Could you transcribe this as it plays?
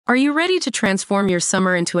Are you ready to transform your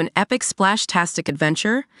summer into an epic splash-tastic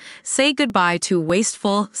adventure? Say goodbye to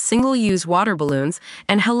wasteful, single-use water balloons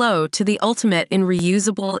and hello to the ultimate in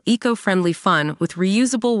reusable, eco-friendly fun with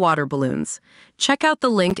reusable water balloons. Check out the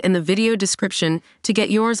link in the video description to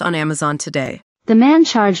get yours on Amazon today. The man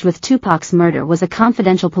charged with Tupac's murder was a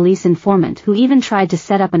confidential police informant who even tried to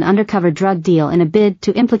set up an undercover drug deal in a bid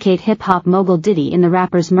to implicate hip-hop mogul Diddy in the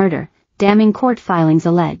rapper's murder, damning court filings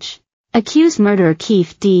allege. Accused murderer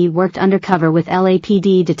Keith D. worked undercover with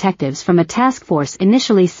LAPD detectives from a task force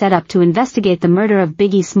initially set up to investigate the murder of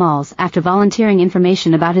Biggie Smalls after volunteering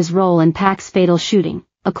information about his role in Pac's fatal shooting,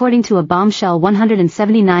 according to a bombshell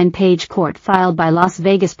 179-page court filed by Las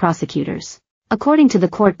Vegas prosecutors. According to the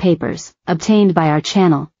court papers, obtained by our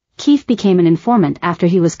channel, Keith became an informant after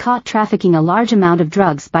he was caught trafficking a large amount of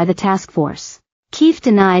drugs by the task force. Keith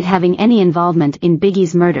denied having any involvement in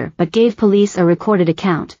Biggie's murder but gave police a recorded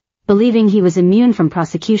account, believing he was immune from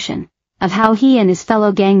prosecution, of how he and his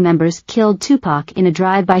fellow gang members killed Tupac in a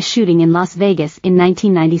drive-by shooting in Las Vegas in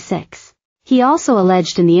 1996. He also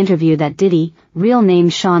alleged in the interview that Diddy, real name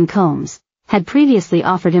Sean Combs, had previously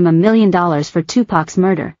offered him $1 million for Tupac's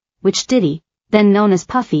murder, which Diddy, then known as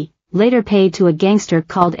Puffy, later paid to a gangster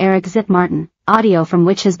called Eric Zip Martin, audio from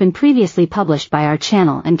which has been previously published by our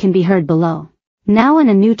channel and can be heard below. Now in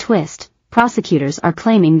a new twist, prosecutors are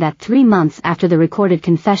claiming that 3 months after the recorded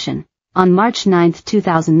confession, on March 9,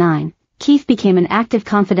 2009, Keith became an active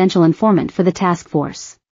confidential informant for the task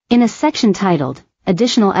force. In a section titled,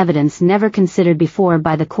 Additional Evidence Never Considered Before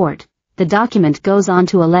by the Court, the document goes on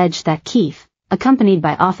to allege that Keith, accompanied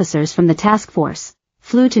by officers from the task force,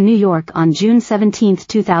 flew to New York on June 17,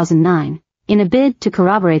 2009, in a bid to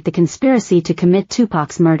corroborate the conspiracy to commit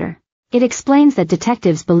Tupac's murder. It explains that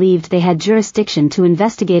detectives believed they had jurisdiction to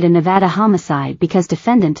investigate a Nevada homicide because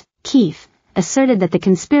defendant, Keith, asserted that the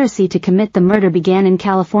conspiracy to commit the murder began in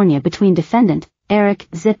California between defendant, Eric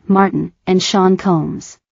Zip Martin, and Sean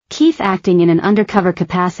Combs. Keith, acting in an undercover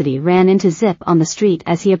capacity, ran into Zip on the street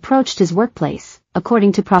as he approached his workplace,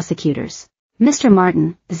 according to prosecutors. Mr.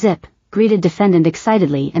 Martin, Zip, greeted defendant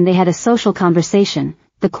excitedly and they had a social conversation,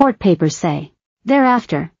 the court papers say.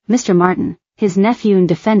 Thereafter, Mr. Martin, his nephew and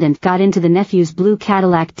defendant got into the nephew's blue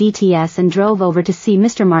Cadillac DTS and drove over to see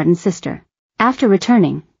Mr. Martin's sister. After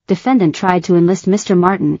returning, defendant tried to enlist Mr.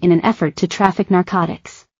 Martin in an effort to traffic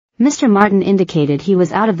narcotics. Mr. Martin indicated he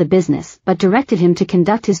was out of the business but directed him to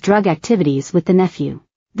conduct his drug activities with the nephew.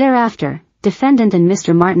 Thereafter, defendant and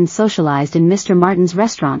Mr. Martin socialized in Mr. Martin's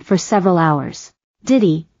restaurant for several hours.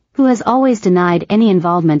 Diddy, who has always denied any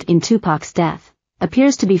involvement in Tupac's death,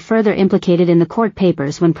 appears to be further implicated in the court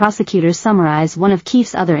papers when prosecutors summarize one of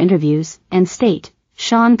Keith's other interviews, and state,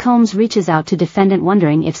 Sean Combs reaches out to defendant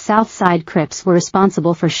wondering if Southside Crips were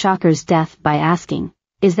responsible for Shocker's death by asking,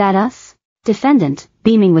 "Is that us?" Defendant,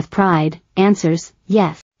 beaming with pride, answers,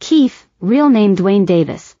 "Yes." Keith, real name Dwayne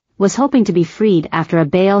Davis, was hoping to be freed after a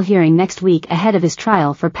bail hearing next week ahead of his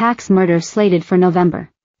trial for Pac's murder slated for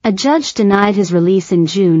November. A judge denied his release in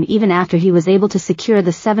June even after he was able to secure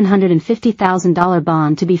the $750,000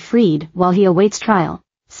 bond to be freed while he awaits trial,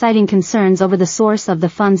 citing concerns over the source of the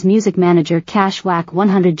fund's music manager Cash Whack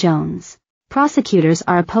 100 Jones. Prosecutors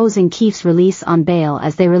are opposing Keith's release on bail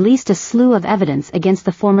as they released a slew of evidence against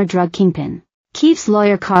the former drug kingpin. Keith's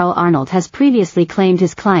lawyer Carl Arnold has previously claimed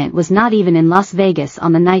his client was not even in Las Vegas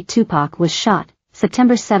on the night Tupac was shot,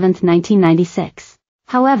 September 7, 1996.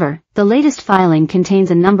 However, the latest filing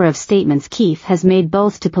contains a number of statements Keith has made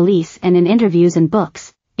both to police and in interviews and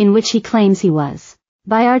books, in which he claims he was.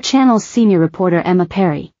 By our channel's senior reporter Emma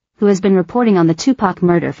Perry, who has been reporting on the Tupac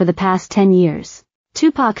murder for the past 10 years.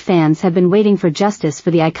 Tupac fans have been waiting for justice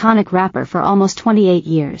for the iconic rapper for almost 28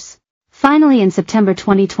 years. Finally, in September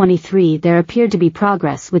 2023 there appeared to be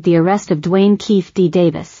progress with the arrest of Dwayne Keith D.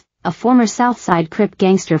 Davis, a former Southside Crip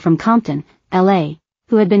gangster from Compton, LA,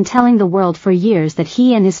 who had been telling the world for years that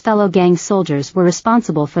he and his fellow gang soldiers were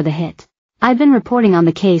responsible for the hit. I've been reporting on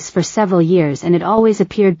the case for several years and it always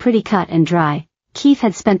appeared pretty cut and dry. Keith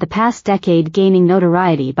had spent the past decade gaining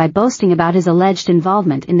notoriety by boasting about his alleged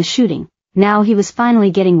involvement in the shooting. Now he was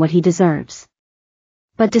finally getting what he deserves.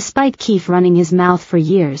 But despite Keith running his mouth for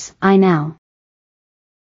years, I now